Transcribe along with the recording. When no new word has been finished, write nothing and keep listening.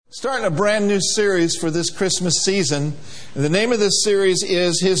Starting a brand new series for this Christmas season. And the name of this series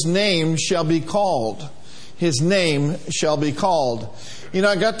is His Name Shall Be Called. His Name Shall Be Called. You know,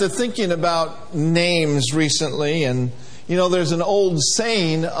 I got to thinking about names recently, and you know, there's an old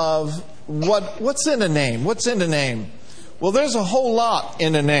saying of what's in a name? What's in a name? Well, there's a whole lot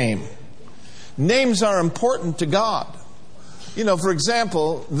in a name. Names are important to God. You know, for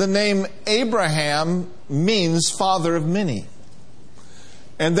example, the name Abraham means father of many.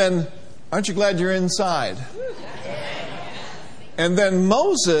 And then, aren't you glad you're inside? And then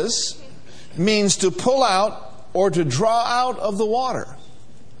Moses means to pull out or to draw out of the water.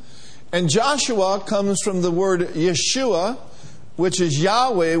 And Joshua comes from the word Yeshua, which is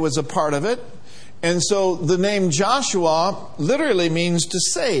Yahweh was a part of it. And so the name Joshua literally means to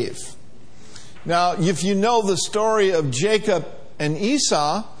save. Now, if you know the story of Jacob and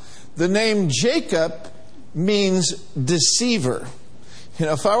Esau, the name Jacob means deceiver. You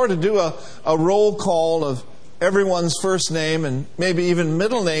know, if I were to do a roll call of everyone's first name and maybe even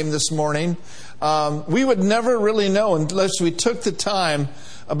middle name this morning, we would never really know unless we took the time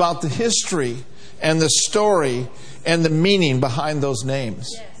about the history and the story and the meaning behind those names.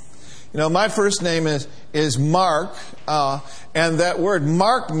 Yes. You know, my first name is Mark, and that word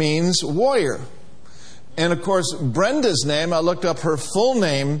Mark means warrior. And of course, Brenda's name, I looked up her full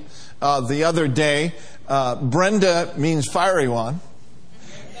name the other day. Brenda means fiery one.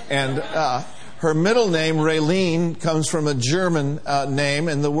 And her middle name, Raylene, comes from a German name.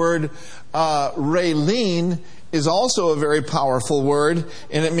 And the word Raylene is also a very powerful word.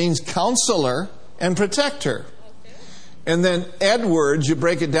 And it means counselor and protector. And then Edwards, you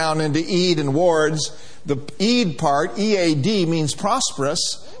break it down into Eid and wards. The Eid part, E-A-D, means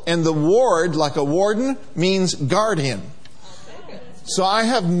prosperous. And the ward, like a warden, means guardian. So I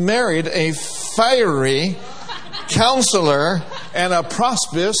have married a fiery counselor and a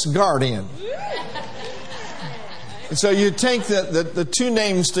prosperous guardian. And so you take the two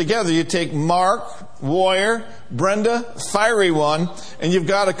names together. You take Mark, warrior, Brenda, fiery one, and you've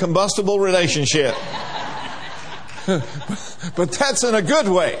got a combustible relationship. But that's in a good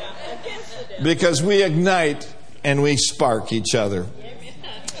way, because we ignite and we spark each other.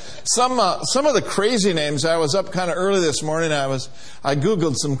 Some of the crazy names, I was up kind of early this morning. I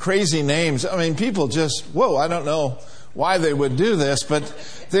Googled some crazy names. I mean, people just, whoa, I don't know why they would do this, but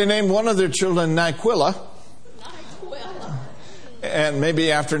they named one of their children Nyquilla. And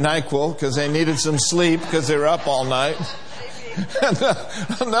maybe after NyQuil, because they needed some sleep because they were up all night. And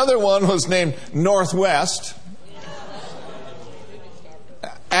another one was named Northwest.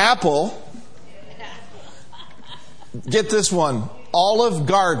 Apple. Get this one. Olive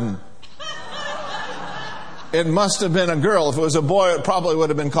Garden. It must have been a girl. If it was a boy, it probably would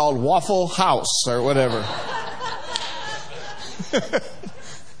have been called Waffle House or whatever.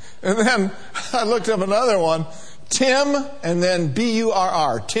 And then I looked up another one. Tim, and then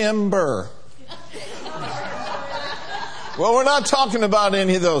B-U-R-R. Tim Burr. Well, we're not talking about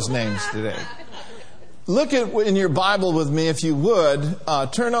any of those names today. Look at in your Bible with me, if you would.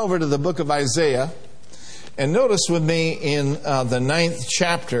 Turn over to the book of Isaiah. And notice with me in the 9th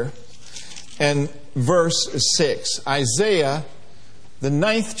chapter and verse 6. Isaiah, the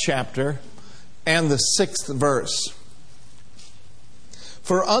 9th chapter and the 6th verse.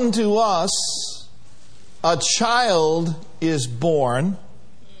 For unto us a child is born,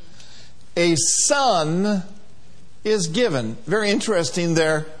 a son is given. Very interesting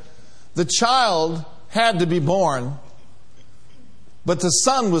there. The child had to be born, but the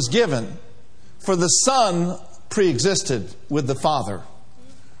son was given. For the Son pre-existed with the Father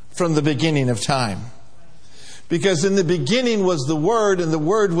from the beginning of time. Because in the beginning was the Word, and the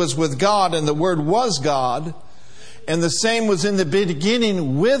Word was with God, and the Word was God. And the same was in the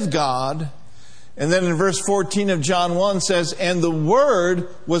beginning with God. And then in verse 14 of John 1 says, and the Word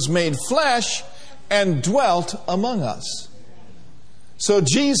was made flesh and dwelt among us. So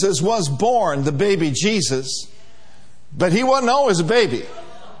Jesus was born, the baby Jesus, but He wasn't always a baby.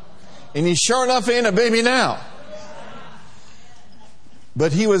 And He sure enough ain't a baby now.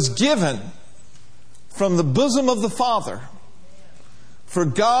 But He was given from the bosom of the Father. For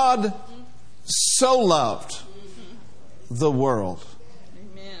God so loved the world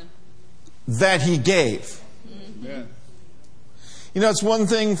that He gave. Amen. You know, it's one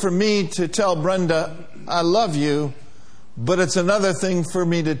thing for me to tell Brenda, I love you. But it's another thing for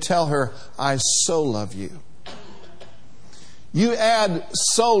me to tell her, I so love you. You add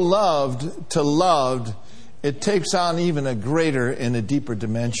so loved to loved, it takes on even a greater and a deeper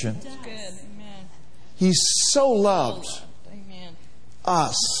dimension. That's good. Amen. He so loved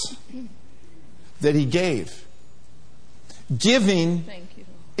us that He gave. Giving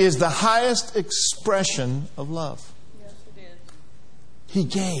is the highest expression of love. Yes, it is. He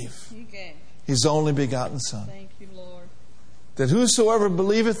gave He gave. His only begotten Son, Thank you, Lord. that whosoever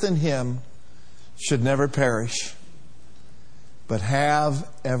believeth in Him should never perish, but have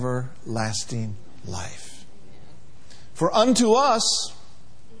everlasting life. For unto us,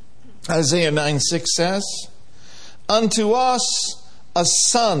 Isaiah 9:6 says, unto us a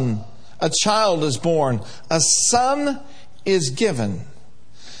son, a child is born, a son is given,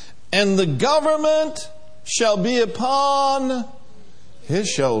 and the government shall be upon His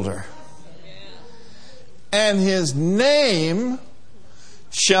shoulder. And His name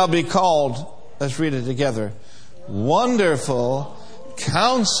shall be called, let's read it together, Wonderful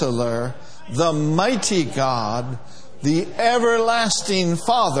Counselor, the Mighty God, the Everlasting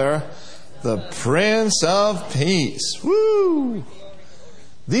Father, the Prince of Peace. Woo!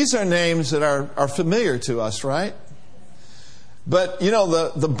 These are names that are familiar to us, right? But, you know,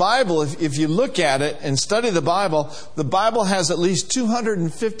 the Bible, if you look at it and study the Bible has at least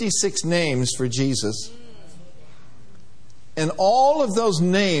 256 names for Jesus. And all of those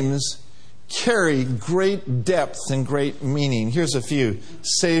names carry great depth and great meaning. Here's a few.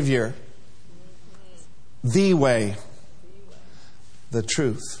 Savior, the way, the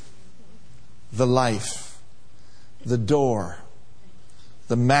truth, the life, the door,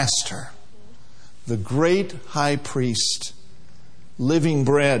 the master, the great high priest, living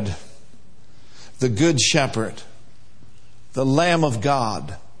bread, the good shepherd, the Lamb of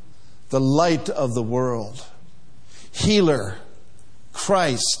God, the light of the world, healer,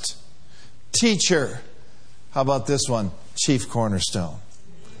 Christ, teacher. How about this one? Chief cornerstone.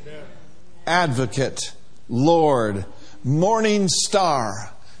 Advocate, Lord, morning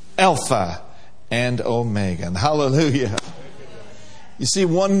star, Alpha and Omega. Hallelujah. You see,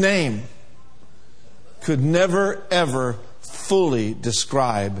 one name could never, ever fully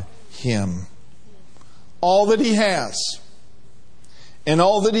describe Him. All that He has, and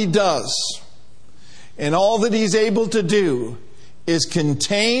all that He does, and all that He's able to do is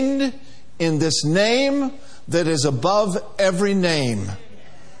contained in this name that is above every name,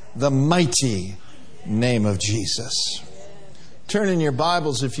 the mighty name of Jesus. Turn in your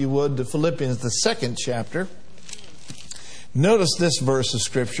Bibles, if you would, to Philippians, the 2nd chapter. Notice this verse of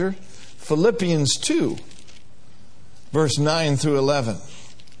Scripture, Philippians 2, verse 9 through 11.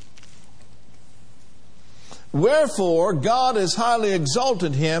 Wherefore God has highly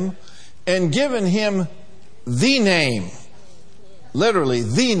exalted Him and given Him the name, literally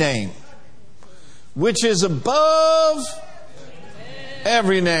the name, which is above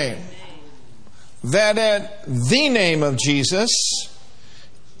every name, that at the name of Jesus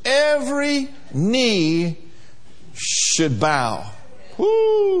every knee should bow.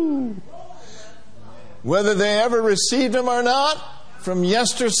 Woo! Whether they ever received Him or not, from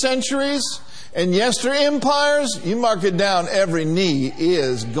yester centuries and yester empires, you mark it down, every knee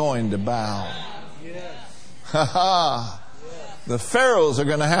is going to bow. Ha ha! The pharaohs are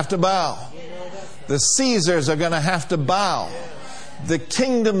going to have to bow. The Caesars are going to have to bow. The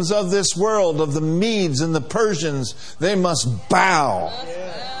kingdoms of this world, of the Medes and the Persians, they must bow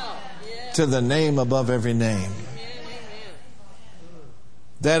to the name above every name.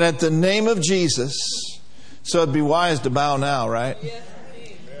 That at the name of Jesus, so it'd be wise to bow now, right?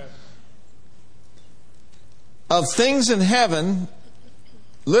 Of things in heaven,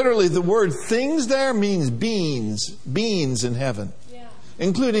 literally the word things there means beings. Beings in heaven,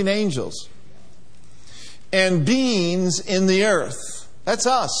 including angels. And beings in the earth. That's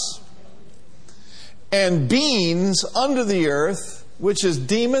us. And beings under the earth, which is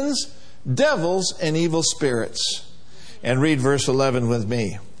demons, devils, and evil spirits. And read verse 11 with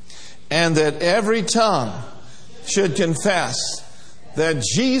me. And that every tongue should confess that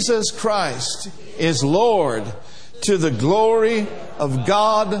Jesus Christ is Lord, to the glory of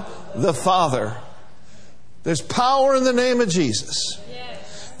God the Father. There's power in the name of Jesus.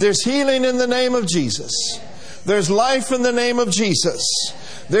 There's healing in the name of Jesus. There's life in the name of Jesus.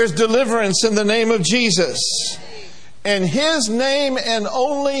 There's deliverance in the name of Jesus. And His name and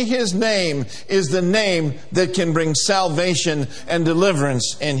only His name is the name that can bring salvation and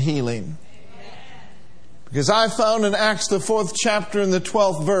deliverance and healing. Because I found in Acts the 4th chapter and the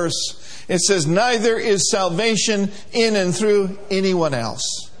 12th verse, it says, neither is salvation in and through anyone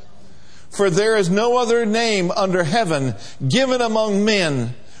else. For there is no other name under heaven given among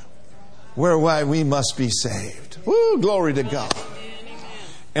men whereby we must be saved. Woo, glory to God.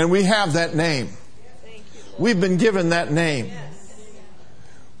 And we have that name. We've been given that name.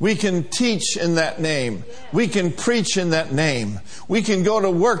 We can teach in that name. We can preach in that name. We can go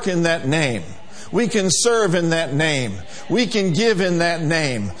to work in that name. We can serve in that name. We can give in that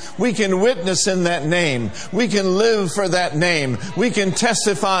name. We can witness in that name. We can live for that name. We can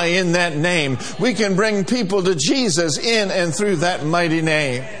testify in that name. We can bring people to Jesus in and through that mighty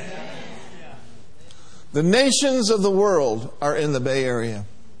name. The nations of the world are in the Bay Area.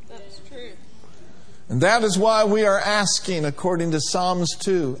 That's true. And that is why we are asking, according to Psalms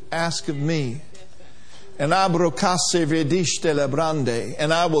 2, ask of me. And I will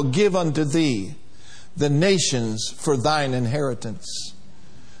give unto thee the nations for thine inheritance.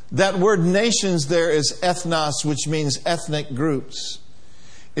 That word nations there is ethnos, which means ethnic groups.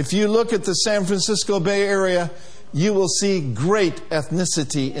 If you look at the San Francisco Bay Area, you will see great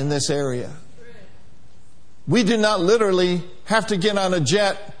ethnicity in this area. We do not literally have to get on a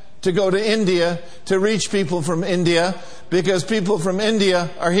jet to go to India to reach people from India, because people from India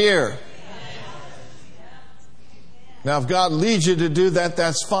are here. Now, if God leads you to do that,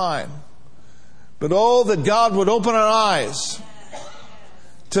 that's fine. But oh, that God would open our eyes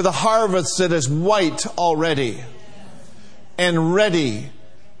to the harvest that is white already and ready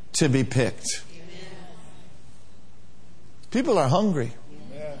to be picked. People are hungry.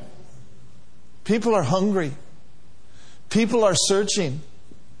 People are hungry. People are searching.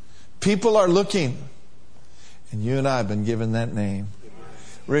 People are looking. And you and I have been given that name.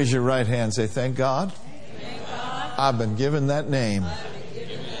 Raise your right hand and say, thank God. I've been given that name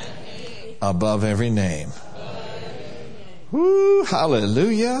above every name. Woo,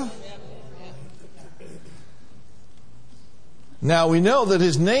 hallelujah. Now we know that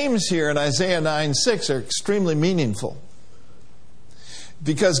his names here in Isaiah 9:6 are extremely meaningful,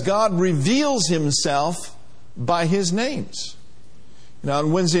 because God reveals himself by his names. Now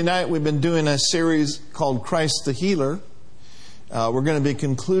on Wednesday night we've been doing a series called Christ the Healer. We're going to be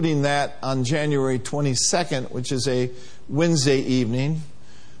concluding that on January 22nd, which is a Wednesday evening.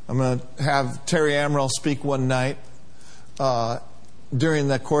 I'm going to have Terry Amaral speak one night during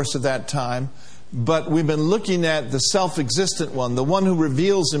the course of that time. But we've been looking at the self-existent one, the one who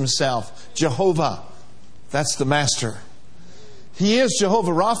reveals himself, Jehovah. That's the Master. He is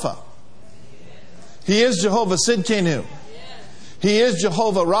Jehovah Rapha. He is Jehovah Sidkenu. He is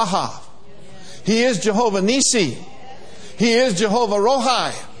Jehovah Raha. He is Jehovah Nisi. He is Jehovah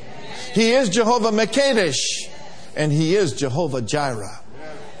Rohi. He is Jehovah Mekadesh. And He is Jehovah Jireh.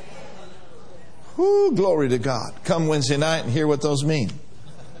 Whoo, glory to God. Come Wednesday night and hear what those mean.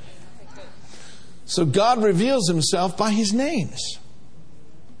 So God reveals Himself by His names.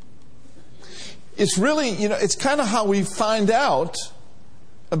 It's really, it's kind of how we find out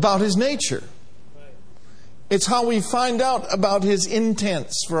about His nature. It's how we find out about His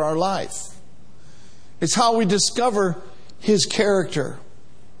intents for our life. It's how we discover His character.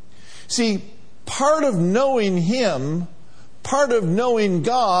 See, part of knowing Him, part of knowing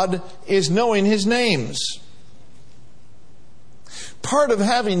God, is knowing His names. Part of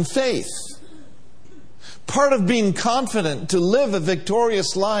having faith, part of being confident to live a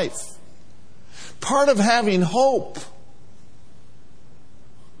victorious life, part of having hope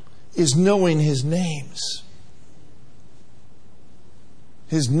is knowing His names.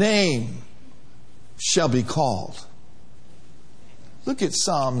 His name shall be called. Look at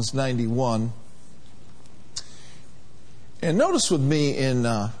Psalms 91. And notice with me in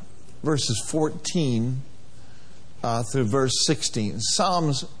verses 14 through verse 16.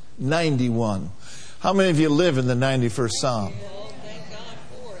 Psalms 91. How many of you live in the 91st Psalm?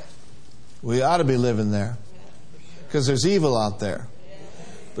 We ought to be living there, because there's evil out there.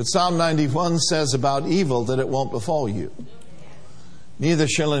 But Psalm 91 says about evil that it won't befall you. Neither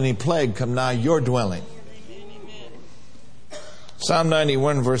shall any plague come nigh your dwelling. Psalm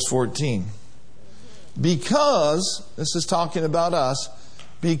 91 verse 14. Because, this is talking about us,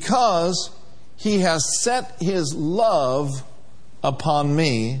 because He has set His love upon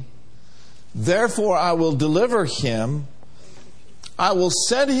me, therefore I will deliver him. I will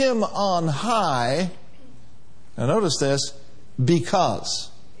set him on high. Now notice this, because.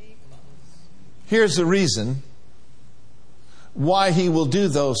 Here's the reason why He will do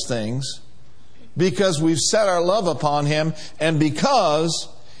those things. Because we've set our love upon Him, and because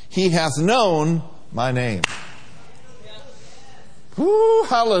He hath known my name. Woo,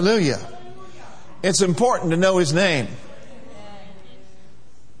 hallelujah. It's important to know His name.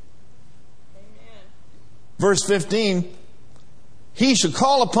 Verse 15, He shall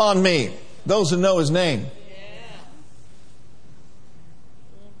call upon me, those who know His name.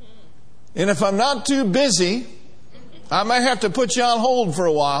 And if I'm not too busy, I might have to put you on hold for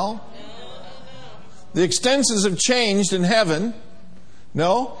a while. The extensions have changed in heaven.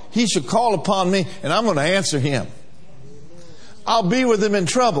 No, He shall call upon me, and I'm going to answer Him. I'll be with Him in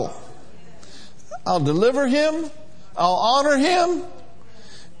trouble. I'll deliver him. I'll honor him.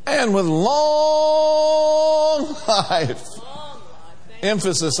 And with long life.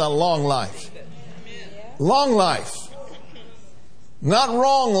 Emphasis on long life. Long life. Not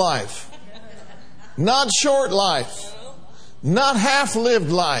wrong life. Not short life. Not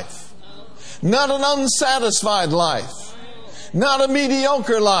half-lived life. Not an unsatisfied life. Not a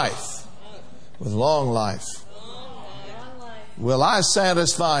mediocre life. With long life. Will I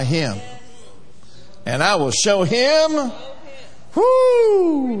satisfy him? And I will show him.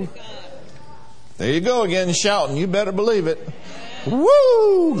 Whoo! There you go again, shouting. You better believe it.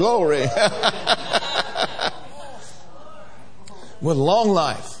 Woo! Glory. With long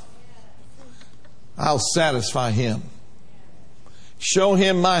life, I'll satisfy him. Show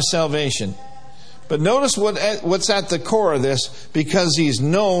him my salvation. But notice what's at the core of this. Because he's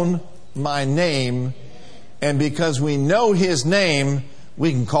known my name, and because we know his name,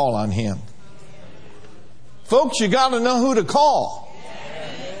 we can call on him. Folks, you got to know who to call.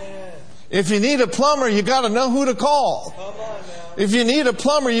 If you need a plumber, you got to know who to call. If you need a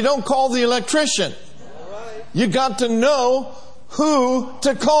plumber, you don't call the electrician. You got to know who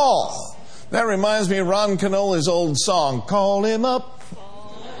to call. That reminds me of Ron Canola's old song, Call Him Up.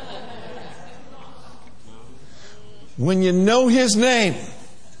 When you know his name,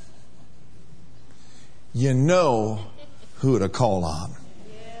 you know who to call on.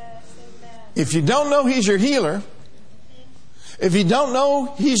 If you don't know he's your healer, if you don't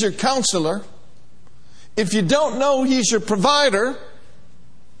know he's your counselor, if you don't know he's your provider,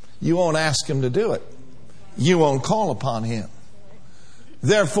 you won't ask him to do it. You won't call upon him.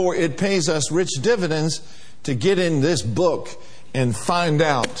 Therefore, it pays us rich dividends to get in this book and find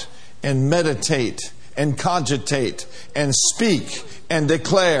out and meditate and cogitate and speak and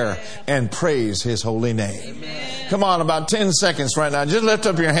declare and praise his holy name. Amen. Come on, about 10 seconds right now. Just lift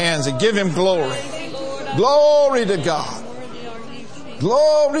up your hands and give him glory. Glory to God.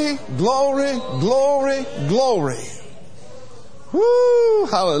 Glory, glory, glory, glory. Woo,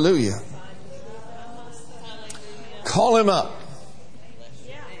 hallelujah. Call him up.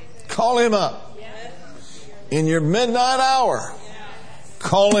 Call him up. In your midnight hour,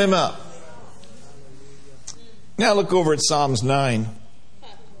 call him up. Now look over at Psalms 9.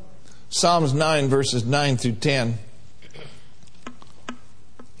 Psalms 9 verses 9 through 10.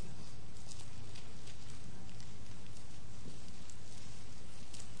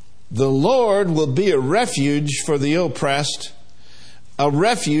 The Lord will be a refuge for the oppressed, a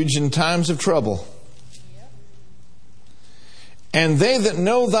refuge in times of trouble. And they that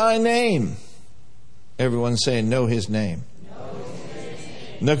know thy name, everyone say, know his name.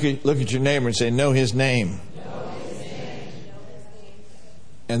 Look at your neighbor and say, know his name.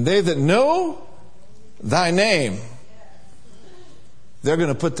 And they that know thy name, they're going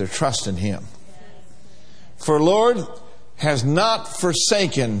to put their trust in him. For Lord has not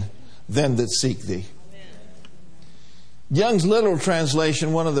forsaken them that seek thee. Young's literal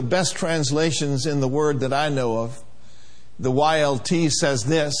translation, one of the best translations in the word that I know of, the YLT says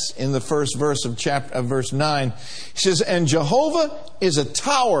this in the first verse of verse 9. He says, and Jehovah is a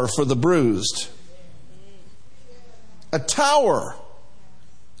tower for the bruised. A tower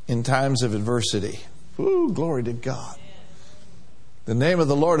in times of adversity. Ooh, glory to God. The name of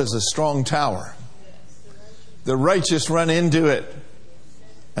the Lord is a strong tower. The righteous run into it,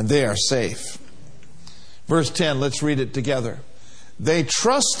 and they are safe. Verse 10, let's read it together. They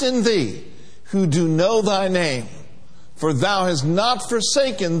trust in thee who do know thy name, for thou hast not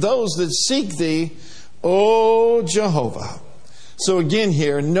forsaken those that seek thee, O Jehovah. So again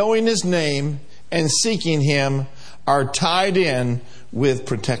here, knowing his name and seeking him are tied in with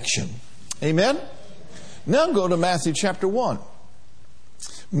protection. Amen? Now go to Matthew chapter 1.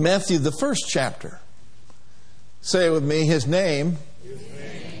 Matthew, the first chapter. Say it with me. His name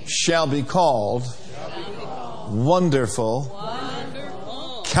shall be called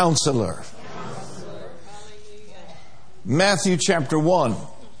Wonderful Counselor. Matthew chapter 1.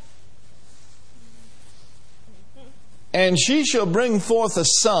 And she shall bring forth a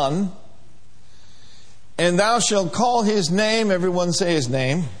son, and thou shalt call his name, everyone say his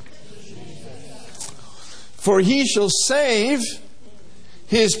name, for he shall save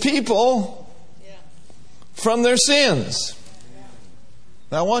his people from their sins.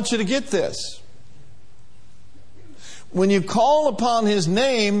 Now I want you to get this. When you call upon his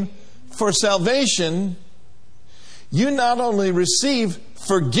name for salvation, you not only receive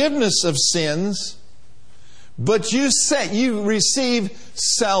forgiveness of sins, but you receive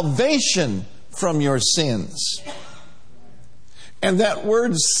salvation from your sins. And that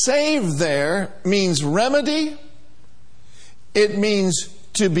word save there means remedy. It means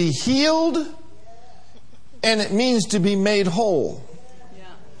to be healed. And it means to be made whole.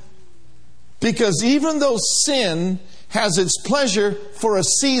 Because even though sin has its pleasure for a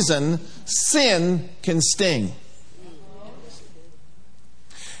season, sin can sting.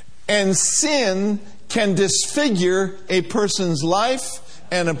 And sin can disfigure a person's life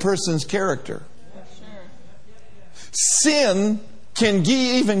and a person's character. Sin can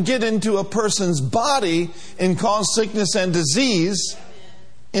even get into a person's body and cause sickness and disease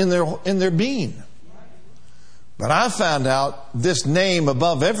in their being. But I found out this name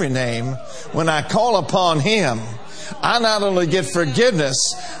above every name, when I call upon Him, I not only get forgiveness,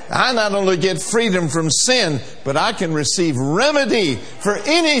 I not only get freedom from sin, but I can receive remedy for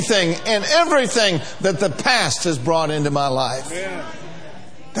anything and everything that the past has brought into my life.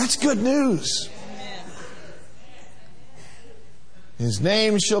 That's good news. His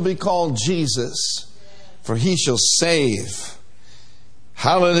name shall be called Jesus, for He shall save.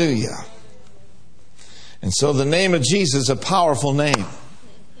 Hallelujah. And so the name of Jesus is a powerful name.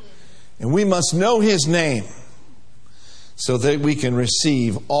 And we must know His name so that we can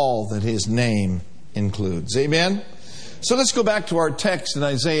receive all that His name includes. Amen? So let's go back to our text in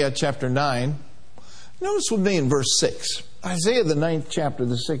Isaiah chapter 9. Notice with me in verse 6. Isaiah the 9th chapter,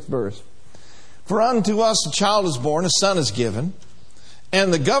 the 6th verse. For unto us a child is born, a son is given,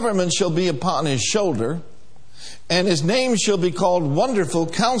 and the government shall be upon His shoulder, and His name shall be called Wonderful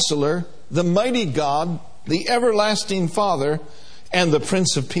Counselor, the Mighty God, the Everlasting Father, and the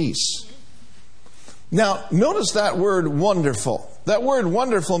Prince of Peace. Now, notice that word wonderful. That word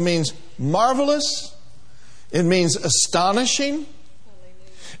wonderful means marvelous. It means astonishing.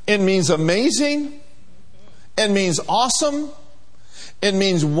 It means amazing. It means awesome. It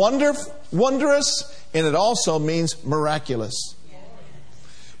means wondrous. And it also means miraculous.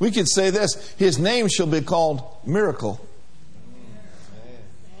 We could say this: His name shall be called Miracle.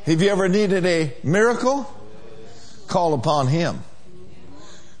 Have you ever needed a miracle? Call upon Him.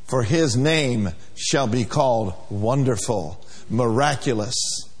 For His name shall be called Wonderful, Miraculous.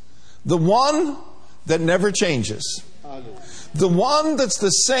 The one that never changes. The one that's the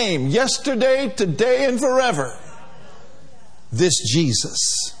same yesterday, today, and forever. This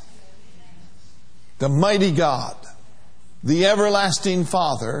Jesus. The mighty God. The everlasting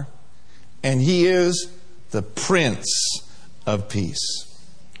Father. And He is the Prince of Peace.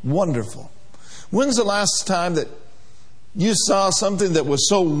 Wonderful. When's the last time that you saw something that was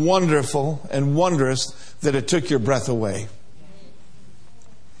so wonderful and wondrous that it took your breath away?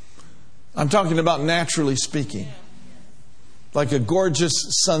 I'm talking about naturally speaking. Like a gorgeous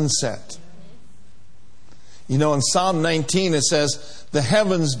sunset. You know, in Psalm 19 it says, the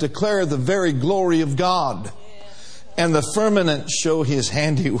heavens declare the very glory of God, and the firmament show His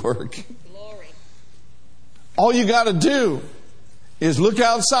handiwork. All you got to do is look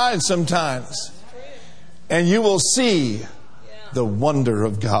outside sometimes, and you will see the wonder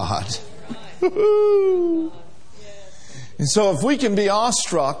of God. And so if we can be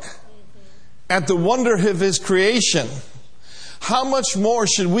awestruck at the wonder of His creation, how much more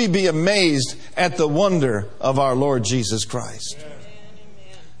should we be amazed at the wonder of our Lord Jesus Christ?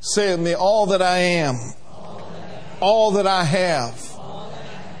 Say with me, all that I am, all that I have,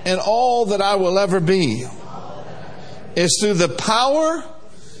 and all that I will ever be is through the power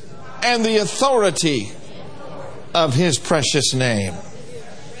and the authority of His precious name.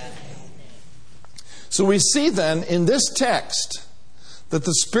 So we see then in this text that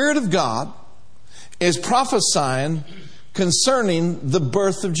the Spirit of God is prophesying concerning the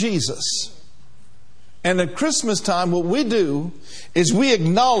birth of Jesus. And at Christmas time, what we do is we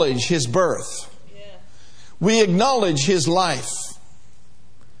acknowledge His birth. We acknowledge His life.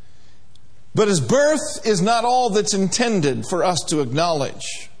 But His birth is not all that's intended for us to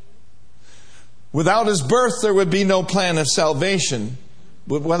acknowledge. Without His birth, there would be no plan of salvation.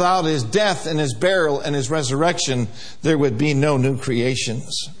 But without His death and His burial and His resurrection, there would be no new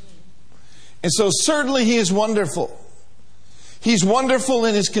creations. And so certainly He is wonderful. He's wonderful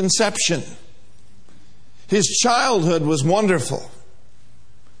in His conception. His childhood was wonderful.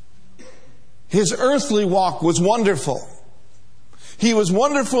 His earthly walk was wonderful. He was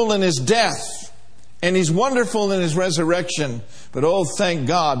wonderful in His death, and He's wonderful in His resurrection. But oh, thank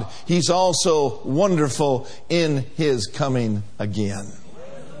God, He's also wonderful in His coming again.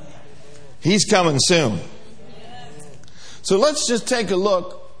 He's coming soon. So let's just take a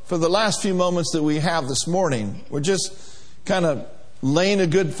look for the last few moments that we have this morning. We're just kind of laying a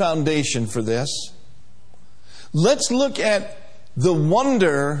good foundation for this. Let's look at the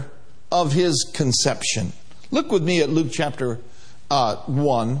wonder of His conception. Look with me at Luke chapter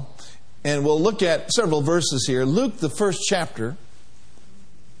 1, and we'll look at several verses here. Luke, the first chapter,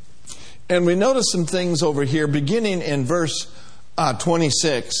 And we notice some things over here, beginning in verse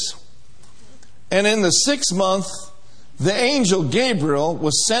 26. And in the 6th month, the angel Gabriel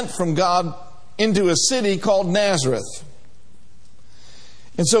was sent from God into a city called Nazareth.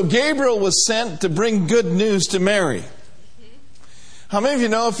 And so Gabriel was sent to bring good news to Mary. How many of you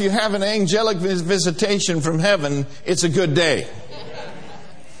know if you have an angelic visitation from heaven, it's a good day?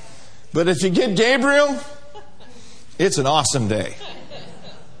 But if you get Gabriel, it's an awesome day.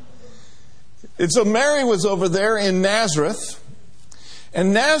 And so Mary was over there in Nazareth.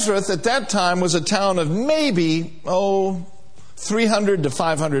 And Nazareth at that time was a town of maybe, 300 to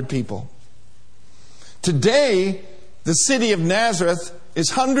 500 people. Today, the city of Nazareth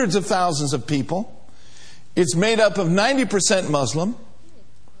is hundreds of thousands of people. It's made up of 90% Muslim,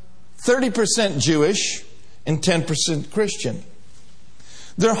 30% Jewish, and 10% Christian.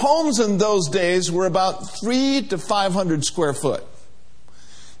 Their homes in those days were about 300 to 500 square foot.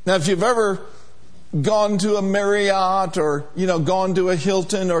 Now, if you've ever gone to a Marriott or, gone to a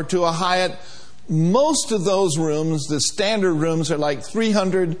Hilton or to a Hyatt, most of those rooms, the standard rooms, are like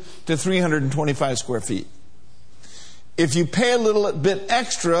 300 to 325 square feet. If you pay a little bit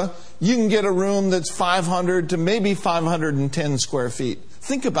extra, you can get a room that's 500 to maybe 510 square feet.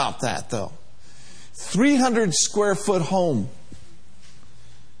 Think about that, though. 300 square foot home.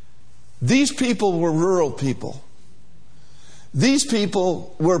 These people were rural people. These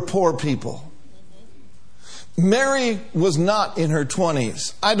people were poor people. Mary was not in her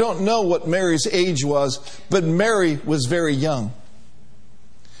 20s. I don't know what Mary's age was, but Mary was very young.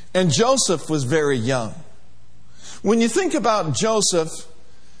 And Joseph was very young. When you think about Joseph,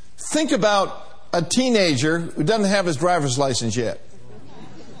 think about a teenager who doesn't have his driver's license yet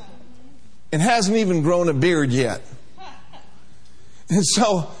and hasn't even grown a beard yet. And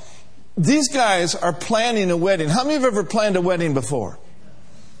so these guys are planning a wedding. How many have ever planned a wedding before?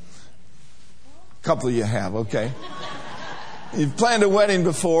 A couple of you have, okay. You've planned a wedding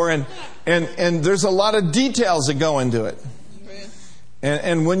before, and there's a lot of details that go into it.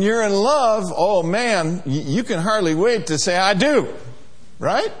 And when you're in love, oh man, you can hardly wait to say, I do.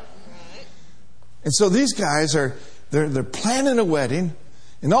 Right? And so these guys they're planning a wedding,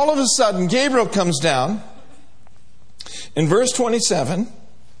 and all of a sudden Gabriel comes down. In verse 27,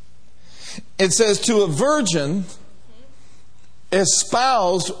 it says, to a virgin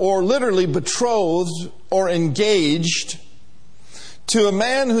espoused or literally betrothed or engaged to a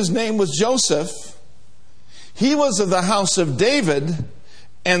man whose name was Joseph. He was of the house of David,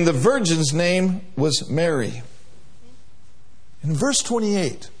 and the virgin's name was Mary. In verse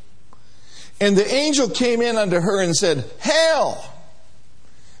 28, and the angel came in unto her and said, Hail,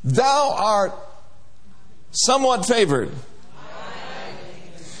 thou art somewhat favored.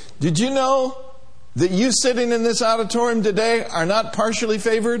 Did you know that you sitting in this auditorium today are not partially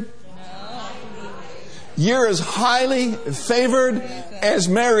favored? You're as highly favored as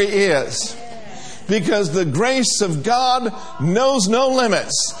Mary is. Because the grace of God knows no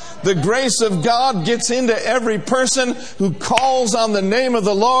limits. The grace of God gets into every person who calls on the name of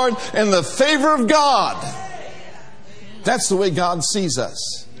the Lord, and the favor of God. That's the way God sees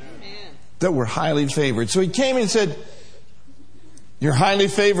us. That we're highly favored. So he came and said, you're highly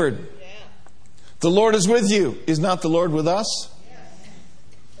favored. The Lord is with you. Is not the Lord with us?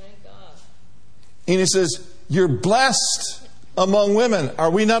 Thank God. And he says, you're blessed among women. Are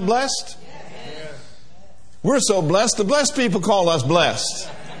we not blessed? We're so blessed, the blessed people call us blessed.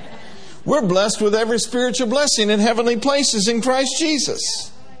 We're blessed with every spiritual blessing in heavenly places in Christ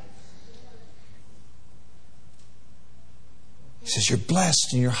Jesus. He says, you're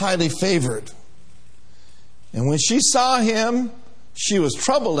blessed and you're highly favored. And when she saw him, she was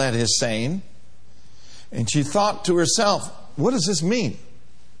troubled at his saying. And she thought to herself, what does this mean?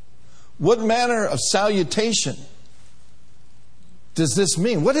 What manner of salutation does this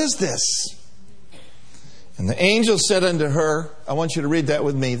mean? What is this? And the angel said unto her, I want you to read that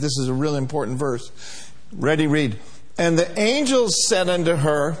with me. This is a really important verse. Ready, read. And the angel said unto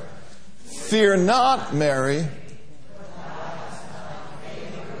her, fear not, Mary.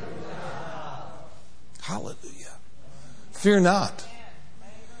 Hallelujah. Fear not.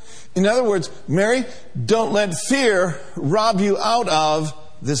 In other words, Mary, don't let fear rob you out of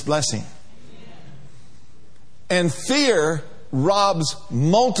this blessing. And fear robs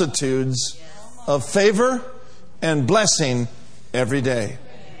multitudes of favor and blessing every day.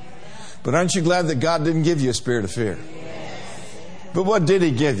 But aren't you glad that God didn't give you a spirit of fear? But what did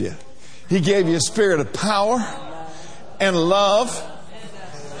He give you? He gave you a spirit of power and love.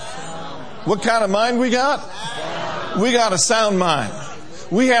 What kind of mind we got? We got a sound mind.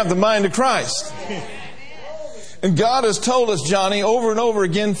 We have the mind of Christ. And God has told us, Johnny, over and over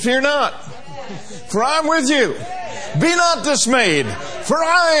again, fear not, for I'm with you. Be not dismayed, for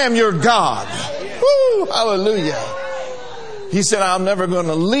I am your God. Woo, hallelujah. He said, I'm never going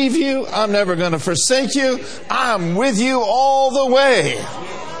to leave you. I'm never going to forsake you. I'm with you all the way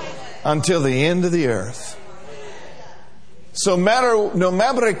until the end of the earth. So no matter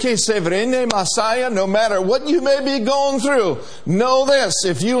what you may be going through, know this: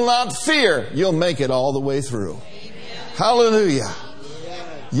 if you'll not fear, you'll make it all the way through. Hallelujah.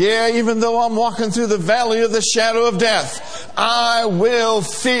 Yeah, even though I'm walking through the valley of the shadow of death, I will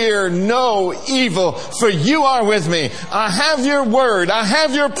fear no evil, for you are with me. I have your word. I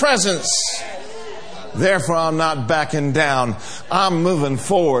have your presence. Therefore, I'm not backing down. I'm moving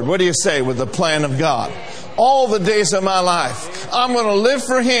forward. What do you say with the plan of God? All the days of my life, I'm going to live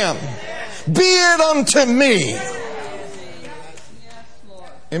for Him. Be it unto me.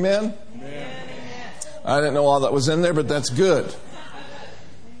 Amen? I didn't know all that was in there, but that's good.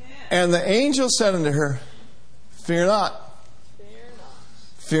 And the angel said unto her, fear not.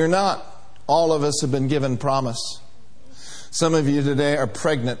 Fear not. All of us have been given promise. Some of you today are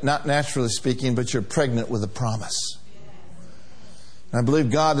pregnant, not naturally speaking, but you're pregnant with a promise. And I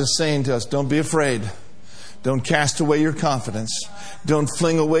believe God is saying to us, don't be afraid. Don't cast away your confidence. Don't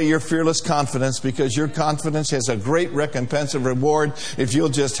fling away your fearless confidence, because your confidence has a great recompense and reward. If you'll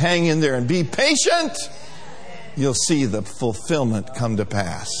just hang in there and be patient, you'll see the fulfillment come to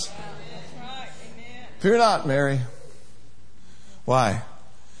pass. Fear not, Mary. Why?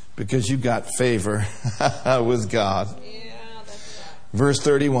 Because you got favor with God. Verse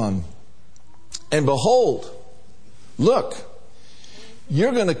 31. And behold, look,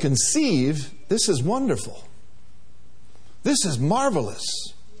 you're going to conceive. This is wonderful. This is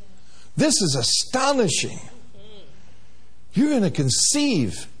marvelous. This is astonishing. You're going to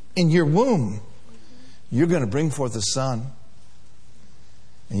conceive in your womb. You're going to bring forth a son.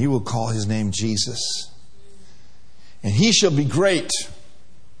 And you will call his name Jesus. And he shall be great.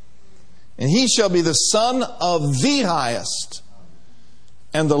 And he shall be the Son of the Highest.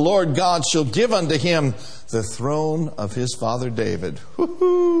 And the Lord God shall give unto him the throne of his father David.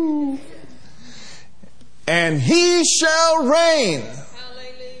 Woo-hoo. And he shall reign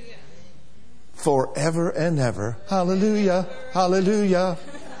forever and ever. Hallelujah, hallelujah,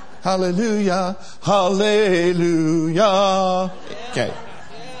 hallelujah, hallelujah. Okay.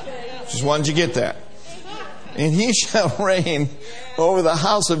 Just wanted you to get that. And he shall reign over the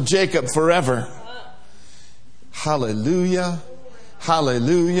house of Jacob forever. Hallelujah,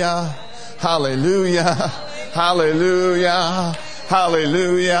 hallelujah, hallelujah, hallelujah,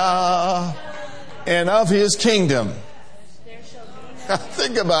 hallelujah. And of his kingdom.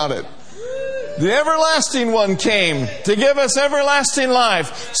 Think about it. The everlasting one came to give us everlasting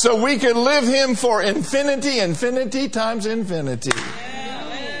life, so we could live him for infinity, infinity times infinity.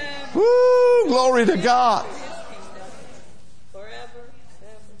 Woo! Glory to God.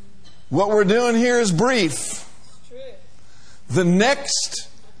 What we're doing here is brief. The next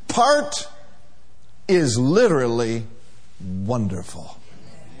part is literally wonderful.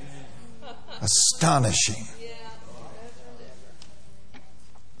 Astonishing.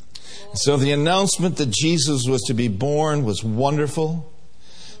 So the announcement that Jesus was to be born was wonderful.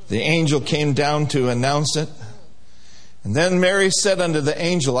 The angel came down to announce it. And then Mary said unto the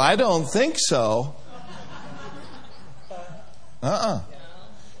angel, I don't think so.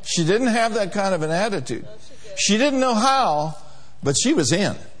 She didn't have that kind of an attitude. She didn't know how, but she was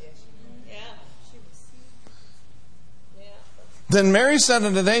in. Then Mary said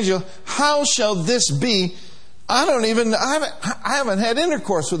unto the angel, how shall this be? I haven't had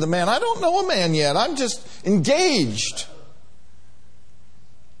intercourse with a man. I don't know a man yet. I'm just engaged.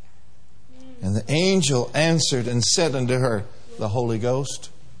 And the angel answered and said unto her, the Holy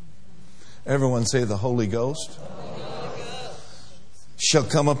Ghost. Everyone say the Holy Ghost. Shall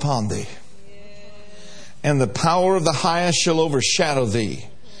come upon thee. And the power of the highest shall overshadow thee.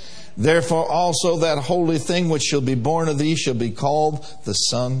 Therefore also that holy thing which shall be born of thee shall be called the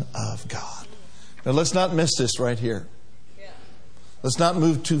Son of God. Now let's not miss this right here. Let's not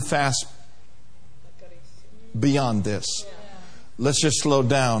move too fast beyond this. Let's just slow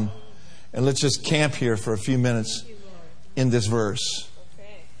down and let's just camp here for a few minutes in this verse.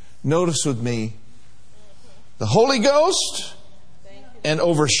 Notice with me the Holy Ghost and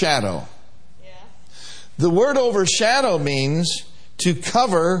overshadow. The word overshadow means to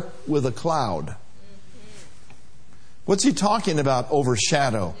cover with a cloud. What's he talking about,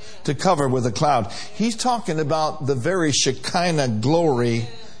 overshadow? To cover with a cloud. He's talking about the very Shekinah glory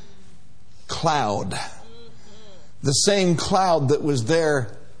cloud. The same cloud that was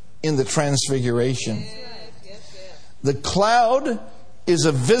there in the Transfiguration. The cloud is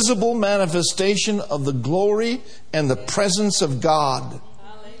a visible manifestation of the glory and the presence of God.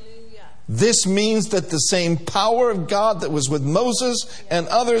 Hallelujah. This means that the same power of God that was with Moses and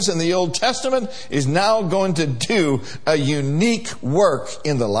others in the Old Testament is now going to do a unique work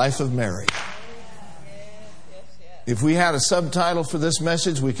in the life of Mary. Yes. If we had a subtitle for this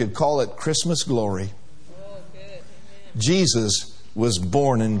message, we could call it Christmas Glory. Oh, good. Amen. Jesus was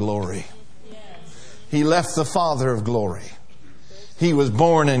born in glory. Yes. He left the Father of glory. He was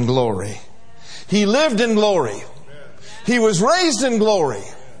born in glory. He lived in glory. He was raised in glory.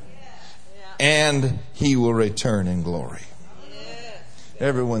 And He will return in glory.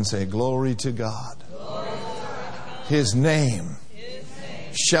 Everyone say, glory to God. His name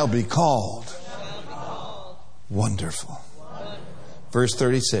shall be called Wonderful. Verse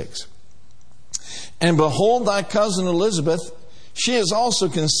 36. And behold, thy cousin Elizabeth, she has also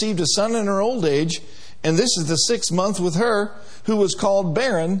conceived a son in her old age, and this is the 6th month with her, who was called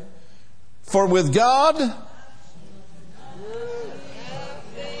barren. For with God,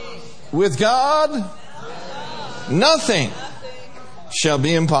 nothing shall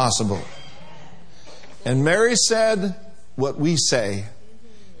be impossible. And Mary said what we say,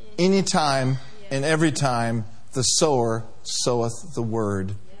 anytime and every time the sower soweth the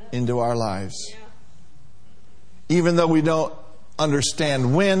word into our lives. Even though we don't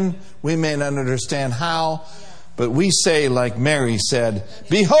understand when, we may not understand how, but we say like Mary said,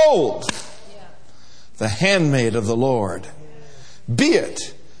 behold, the handmaid of the Lord, be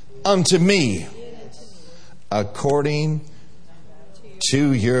it unto me according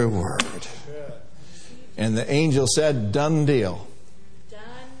to your word. And the angel said, done deal.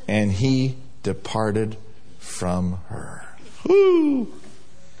 And he departed from her. Woo!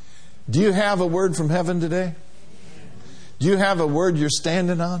 Do you have a word from heaven today? Do you have a word you're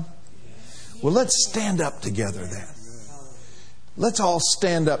standing on? Well, let's stand up together then. Let's all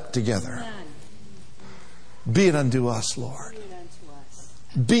stand up together. Be it unto us, Lord.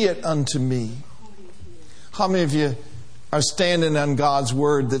 Be it unto me. How many of you are standing on God's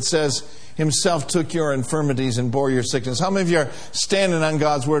word that says Himself took your infirmities and bore your sickness? How many of you are standing on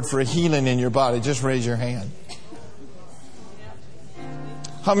God's word for a healing in your body? Just raise your hand.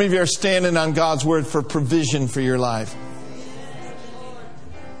 How many of you are standing on God's word for provision for your life?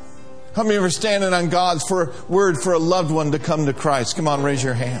 How many of you are standing on God's word for a loved one to come to Christ? Come on, raise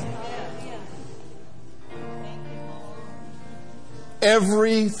your hand.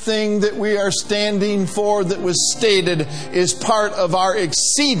 Everything that we are standing for that was stated is part of our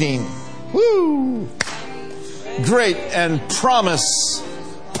exceeding, great and promise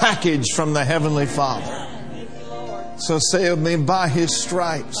package from the Heavenly Father. So say with me, by His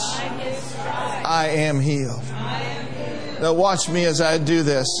stripes, I am healed. Now watch me as I do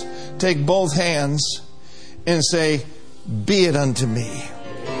this. Take both hands and say, be it unto me.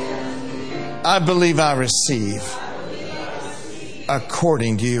 I believe I receive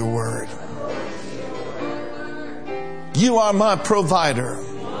according to your word. You are my provider.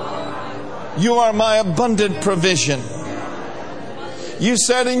 You are my abundant provision. You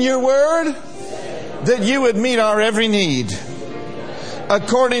said in your word that you would meet our every need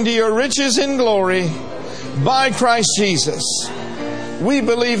according to your riches in glory by Christ Jesus. We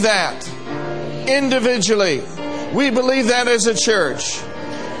believe that individually. We believe that as a church.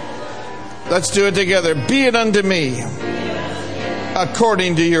 Let's do it together. Be it unto me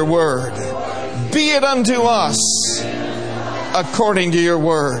according to your word. Be it unto us according to your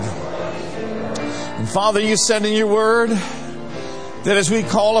word. And Father, you said in your word that as we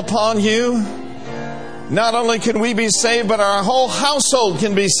call upon you, not only can we be saved, but our whole household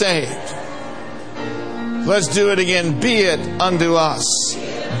can be saved. Let's do it again. Be it unto us.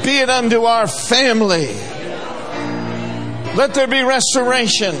 Be it unto our family. Let there be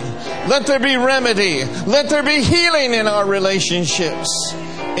restoration. Let there be remedy. Let there be healing in our relationships,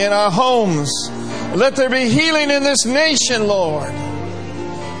 in our homes. Let there be healing in this nation, Lord.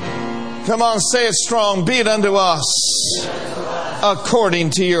 Come on, say it strong. Be it unto us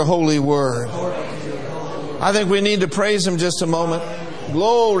according to your holy word. I think we need to praise Him just a moment.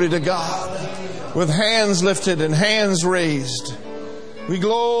 Glory to God. With hands lifted and hands raised, we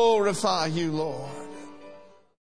glorify you, Lord.